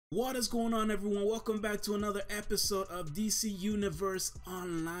What is going on, everyone? Welcome back to another episode of DC Universe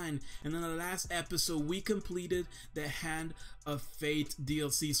Online. And in the last episode, we completed the Hand of Fate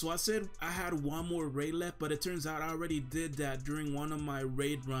DLC. So I said I had one more raid left, but it turns out I already did that during one of my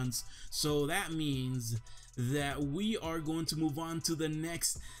raid runs. So that means that we are going to move on to the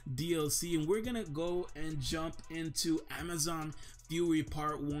next DLC, and we're gonna go and jump into Amazon Fury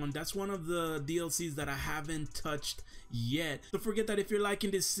Part 1. That's one of the DLCs that I haven't touched yet. Don't forget that if you're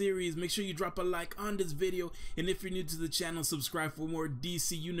liking this series, make sure you drop a like on this video, and if you're new to the channel, subscribe for more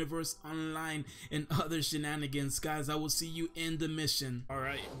DC Universe Online and other shenanigans. Guys, I will see you in the mission.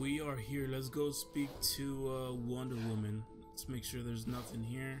 Alright, we are here. Let's go speak to Wonder Woman. Let's make sure there's nothing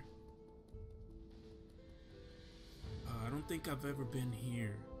here. I don't think I've ever been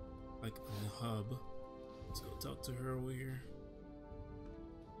here, like on the hub. Let's go talk to her over here.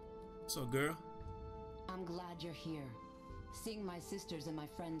 So, girl? I'm glad you're here. Seeing my sisters and my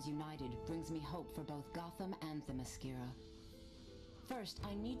friends united brings me hope for both Gotham and Themyscira. First,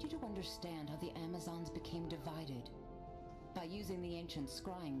 I need you to understand how the Amazons became divided. By using the ancient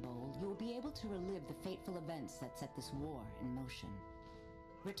scrying bowl, you will be able to relive the fateful events that set this war in motion.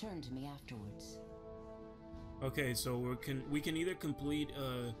 Return to me afterwards. Okay, so we can either complete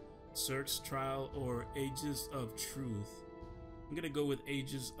a search trial or Ages of Truth. I'm gonna go with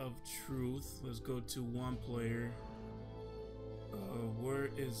Ages of Truth. Let's go to one player.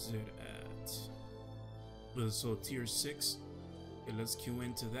 Where is it at? So tier 6. Okay, let's queue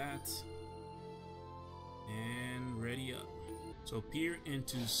into that. And ready up. So peer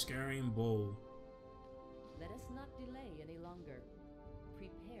into Scaring Bowl. Let us not delay any longer.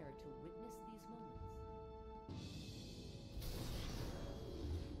 Prepare to witness these moments.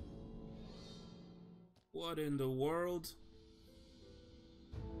 What in the world?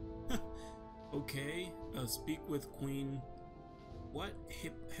 Okay, speak with Queen. What?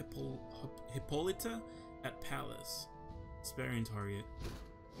 Hippolyta at Palace. Sparing target.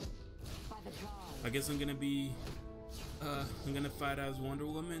 I guess I'm gonna be. I'm gonna fight as Wonder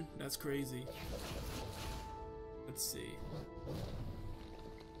Woman. That's crazy. Let's see.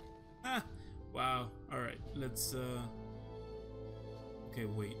 Ah! Wow. All right. Let's. Okay.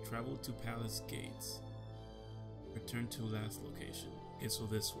 Wait. Travel to Palace Gates. Return to last location. Okay, so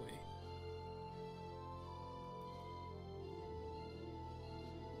this way.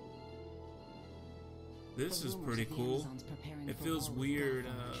 This is pretty cool. It feels weird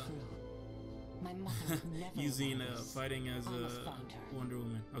using fighting as a Wonder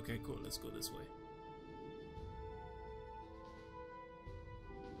Woman. Okay, cool. Let's go this way.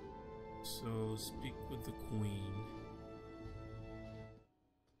 So speak with the Queen.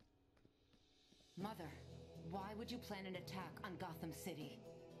 Mother, why would you plan an attack on Gotham City?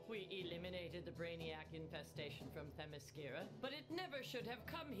 We eliminated the Brainiac infestation from Themyscira, but it never should have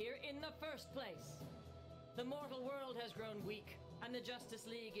come here in the first place. The mortal world has grown weak, and the Justice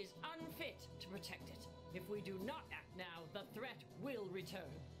League is unfit to protect it. If we do not act now, the threat will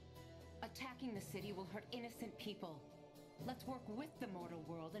return. Attacking the city will hurt innocent people. Let's work with the mortal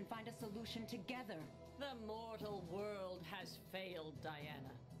world and find a solution together. The mortal world has failed,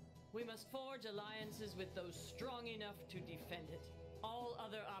 Diana. We must forge alliances with those strong enough to defend it. All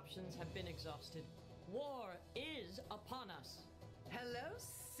other options have been exhausted. War is upon us. Hello,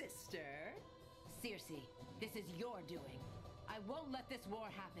 sister. Circe, this is your doing. I won't let this war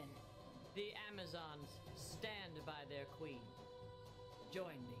happen. The Amazons stand by their queen.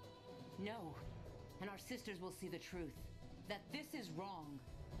 Join me. No, and our sisters will see the truth. That this is wrong.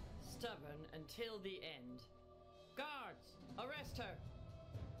 Stubborn until the end. Guards, arrest her.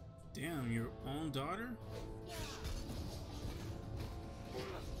 Damn, your own daughter?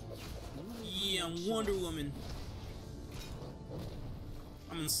 Yeah, I'm Wonder Woman.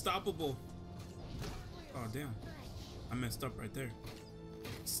 I'm unstoppable. Oh, damn. I messed up right there.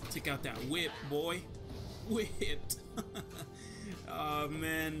 Let's take out that whip, boy. Whipped. Oh,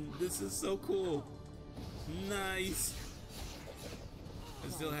 man. This is so cool. Nice. I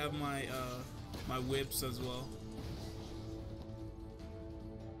still have my my whips as well.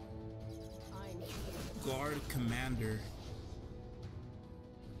 Guard Commander.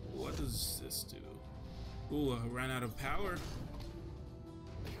 What does this do? Ooh, I ran out of power.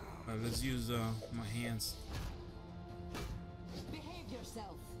 Let's use my hands. Behave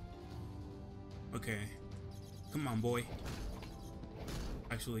yourself. Okay. Come on, boy.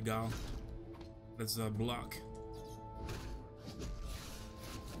 Actually, Gal. Let's block.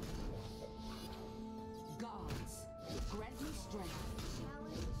 Gods, grant me strength.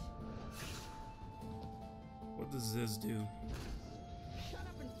 What does this do? Shut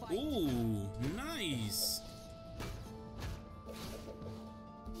up and fight. Ooh, nice.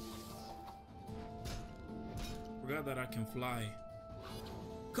 Forgot that I can fly.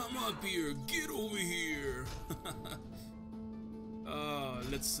 Come up here, get over here.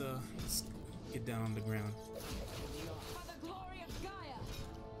 Let's get down on the ground. For the glory of Gaia.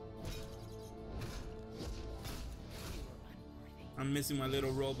 I'm missing my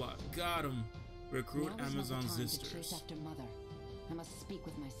little robot. Got him. Recruit Now is not the Amazon time to sisters. chase after Mother. I must speak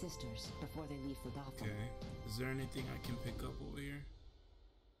with my sisters before they leave for Gotham. Okay. Is there anything I can pick up over here?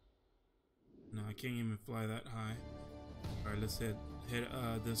 No, I can't even fly that high. All right, let's head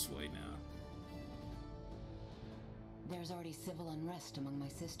this way now. There's already civil unrest among my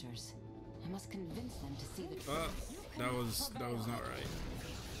sisters. I must convince them to see the truth. That was not right.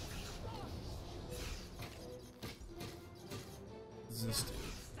 What's this do?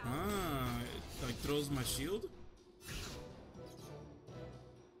 Ah, it like throws my shield?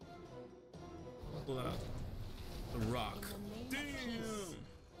 Pull out the rock. Damn!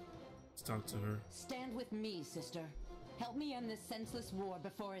 Let's talk to her. Stand with me, sister. Help me end this senseless war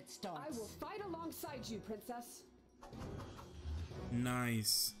before it starts. I will fight alongside you, princess.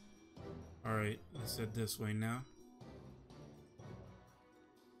 Nice. Alright, let's head this way now.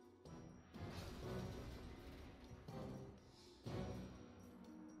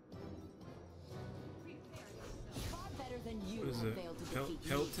 Far better than you What is have it? failed to defeat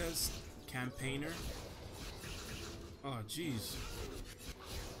Hell me. test campaigner? Oh, jeez.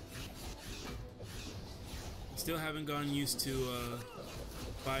 Still haven't gotten used to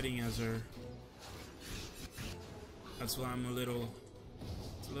fighting as her. That's why I'm a little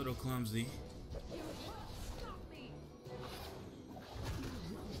clumsy.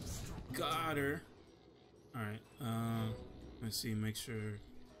 Got her. All right. Let's see. Make sure.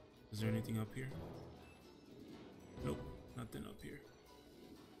 Is there anything up here? Nope. Nothing up here.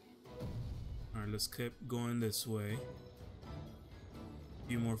 All right. Let's keep going this way. A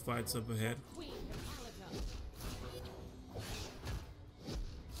few more fights up ahead.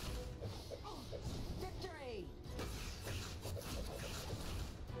 Victory!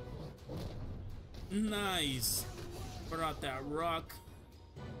 Nice. Put out that rock.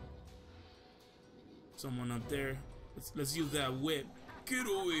 Someone up there. Let's use that whip. Get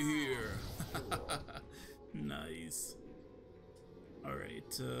over here. Nice. All right.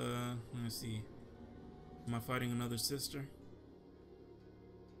 Let me see. Am I fighting another sister?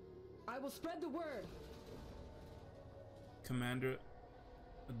 I will spread the word. Commander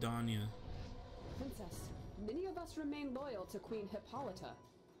Adonia. Princess, many of us remain loyal to Queen Hippolyta.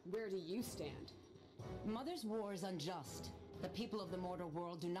 Where do you stand? Mother's war is unjust. The people of the mortal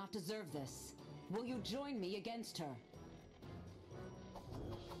world do not deserve this. Will you join me against her?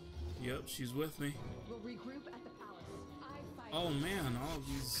 Yep, she's with me. We'll regroup at the palace. I fight. Oh man, all of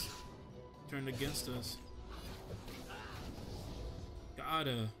these turned against us.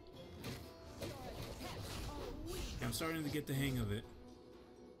 Gotta. Yeah, I'm starting to get the hang of it.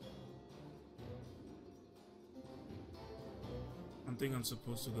 I think I'm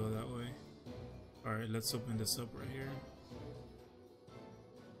supposed to go that way. Alright, let's open this up right here.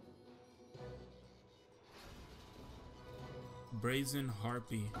 Brazen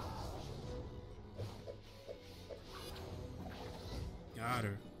Harpy. Got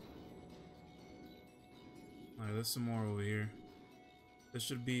her. Alright, there's some more over here. This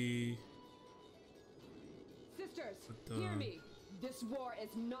should be... Sisters, hear me. This war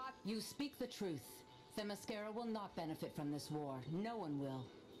is not... You speak the truth. Themyscira will not benefit from this war. No one will.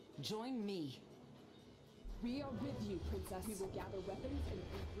 Join me. We are with you, princess. We will gather weapons and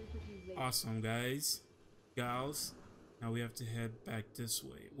regroup with you later. Awesome, guys. Gals. Now we have to head back this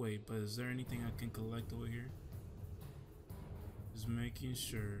way. Wait, but is there anything I can collect over here? Just making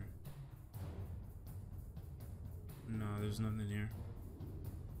sure. No, there's nothing here.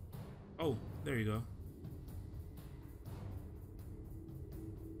 Oh, there you go.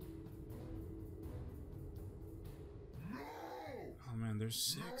 Oh man,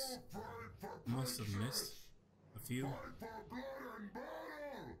 there's 6. Must have missed a few.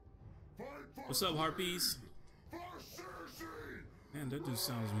 What's up, Harpies? Man, that dude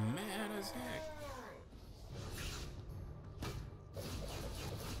sounds mad as heck.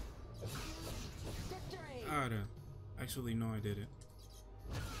 Victory! Actually, no, I didn't.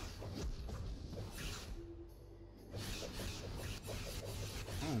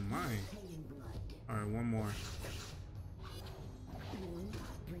 Oh my. Alright, one more.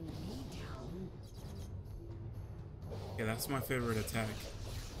 Yeah, that's my favorite attack.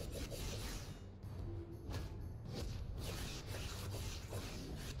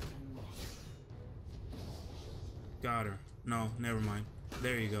 Got her. No, never mind.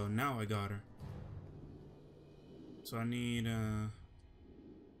 There you go. Now I got her. So I need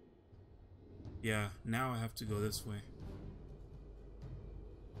Yeah, now I have to go this way.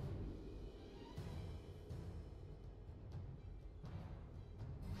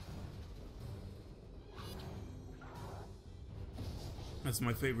 That's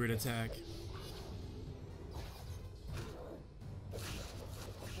my favorite attack.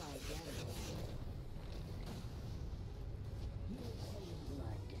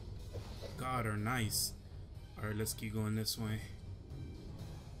 God, are nice. Alright, let's keep going this way.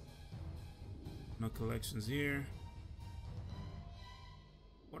 No collections here.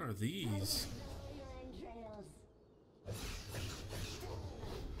 What are these?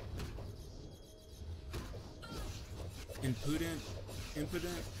 Impudent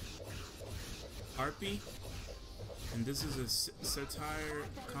harpy, and this is a satire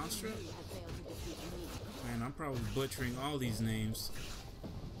construct. Man, I'm probably butchering all these names.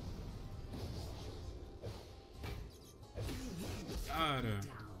 All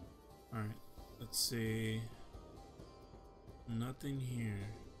right, let's see. Nothing here.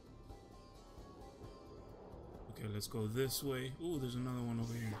 Okay, let's go this way. Ooh, there's another one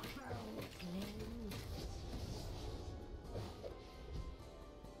over here.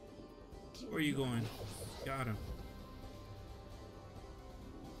 Where are you going? Got him.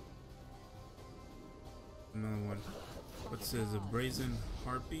 Another one. What says a brazen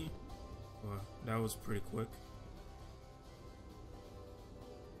harpy? Well, that was pretty quick.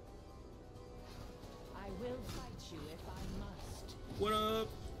 I will fight you if I must. What up?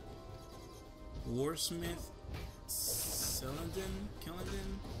 Warsmith Sellenden?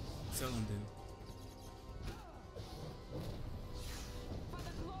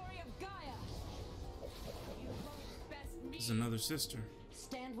 There's another sister.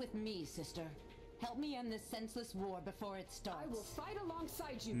 Stand with me, sister. Help me end this senseless war before it starts. I will fight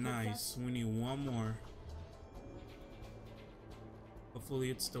alongside you, Nice. Princess. We need one more. Hopefully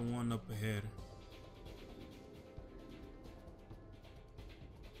it's the one up ahead.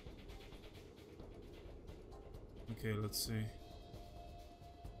 Okay, let's see.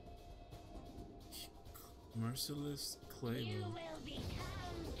 Merciless Clay.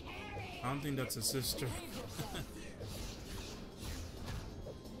 I don't think that's a sister.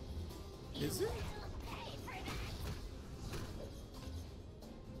 Is it?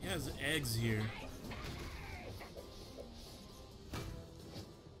 He has eggs here.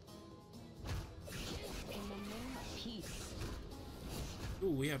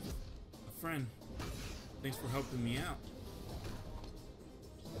 Ooh, we have a friend. Thanks for helping me out.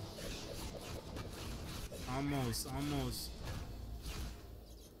 Almost.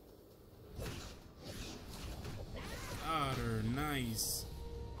 Otter, nice.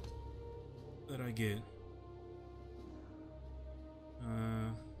 What did I get?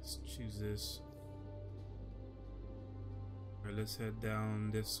 Let's choose this. Alright, let's head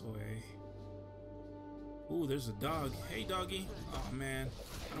down this way. Ooh, there's a dog. Hey, doggy. Oh man,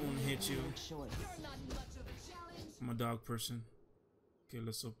 I don't want to hit you. I'm a dog person. Okay,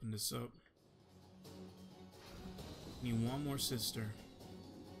 let's open this up. Need one more sister.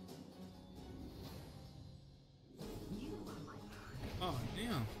 Oh,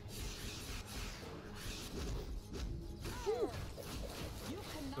 damn.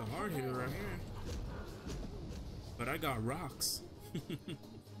 The hard hitter right here. But I got rocks.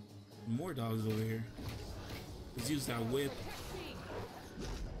 More dogs over here. Let's use that whip.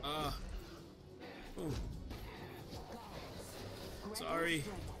 Oh. Sorry.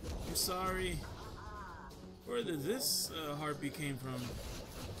 I'm sorry. Where did this harpy came from?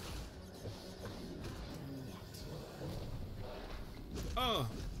 Oh,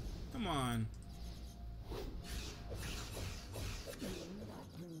 come on.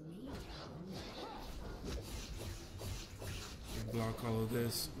 Block all of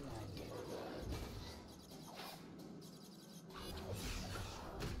this.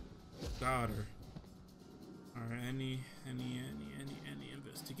 Got her. Alright, any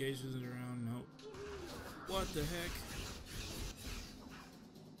investigations around? Nope. What the heck?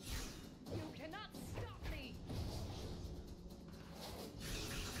 You cannot stop me.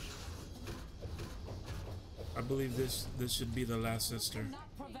 I believe this should be the last sister.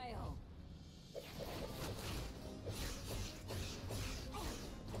 Not prevail.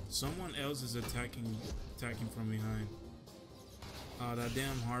 Someone else is attacking from behind. Oh, that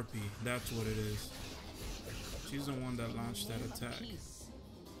damn harpy. That's what it is. She's the one that launched that attack.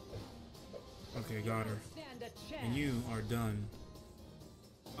 Okay, got her. And you are done.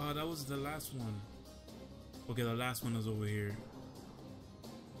 Oh, that was the last one. Okay, the last one is over here.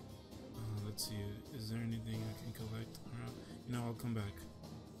 Let's see. Is there anything I can collect around? You know, I'll come back.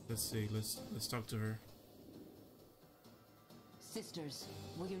 Let's see. Let's talk to her. Sisters,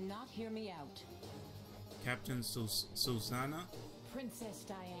 will you not hear me out? Captain Susanna? Princess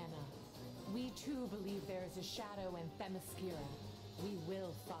Diana, we too believe there is a shadow in Themyscira. We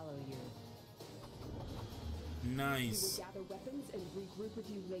will follow you. Nice. We will gather weapons and regroup with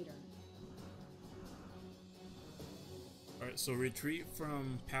you later. Alright, so retreat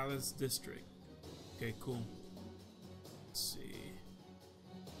from Palace District. Okay, cool. Let's see.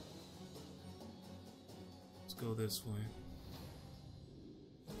 Let's go this way.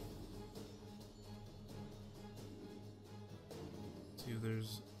 See if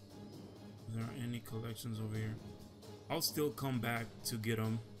there are any collections over here. I'll still come back to get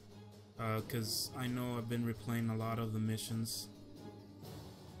them. Because I know I've been replaying a lot of the missions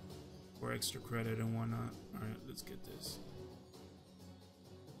for extra credit and whatnot. Alright, let's get this.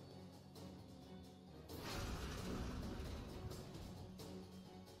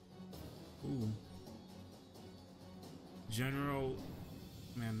 Ooh. General.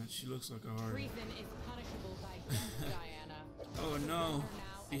 Man, she looks like a heart. Treason is punishable by death, Diana. Oh no,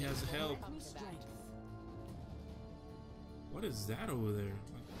 he has help. What is that over there?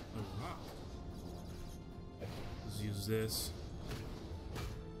 Like a rock. Let's use this.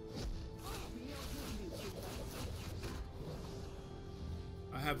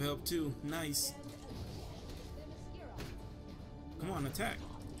 I have help too. Nice. Come on, attack.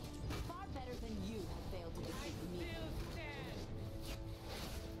 Far better than you have failed to defeat me.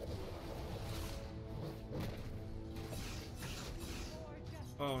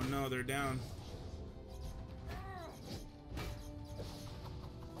 Oh no, they're down.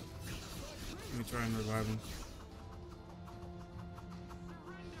 Let me try and revive him.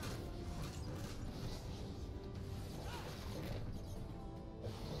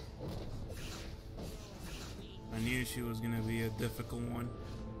 I knew she was gonna be a difficult one.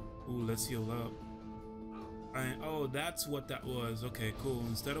 Ooh, let's heal up. Oh, that's what that was. Okay, cool.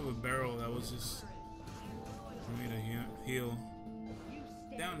 Instead of a barrel, that was just for me to heal.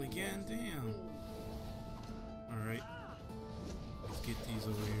 Down again, damn. Alright. Let's get these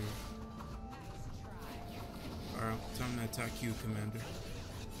over here. Alright, time to attack you, Commander.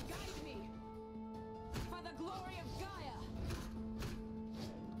 Guide me for the glory of Gaia.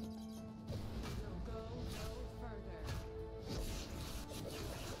 We'll go no further.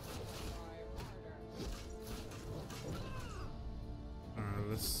 Alright,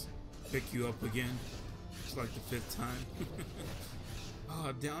 let's pick you up again. It's like the 5th time.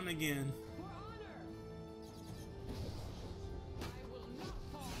 Oh, down again.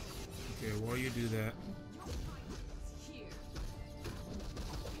 Okay, while you do that.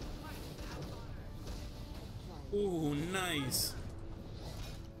 Ooh, nice.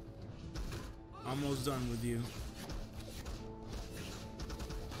 Almost done with you.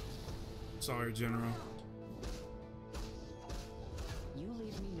 Sorry, General. You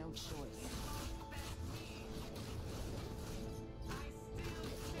leave me no choice.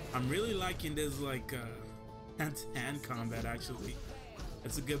 I'm really liking this like hand-to-hand combat actually.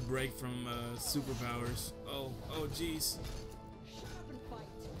 It's a good break from superpowers. Oh jeez. Shut up and fight.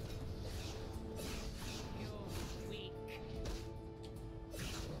 You're weak.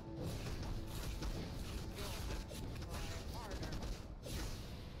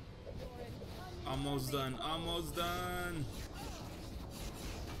 Almost done, almost done.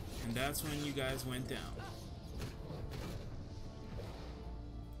 And that's when you guys went down.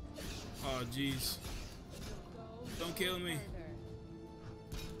 Oh jeez. Don't kill me.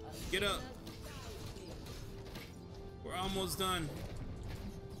 Get up. We're almost done.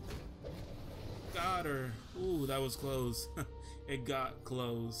 Got her. Ooh, that was close. It got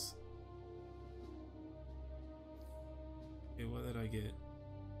close. Okay, what did I get?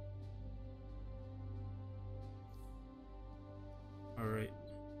 Alright.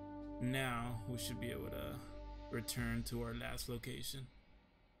 Now we should be able to return to our last location.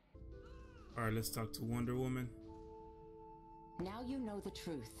 Alright, let's talk to Wonder Woman. Now you know the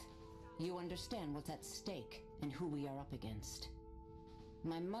truth. You understand what's at stake and who we are up against.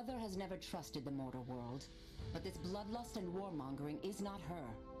 My mother has never trusted the mortal world, but this bloodlust and warmongering is not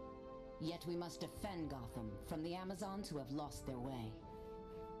her. Yet we must defend Gotham from the Amazons who have lost their way.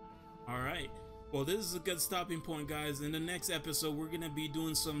 Alright. Well, this is a good stopping point, guys. In the next episode, we're going to be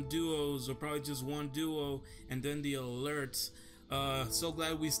doing some duos, or probably just one duo, and then the alerts. So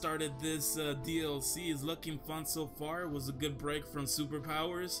glad we started this DLC. It's looking fun so far. It was a good break from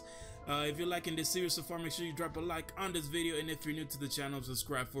superpowers. If you're liking this series so far, make sure you drop a like on this video. And if you're new to the channel,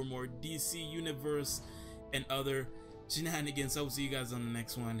 subscribe for more DC Universe and other shenanigans. I will see you guys on the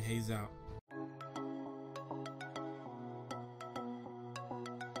next one. Haze out.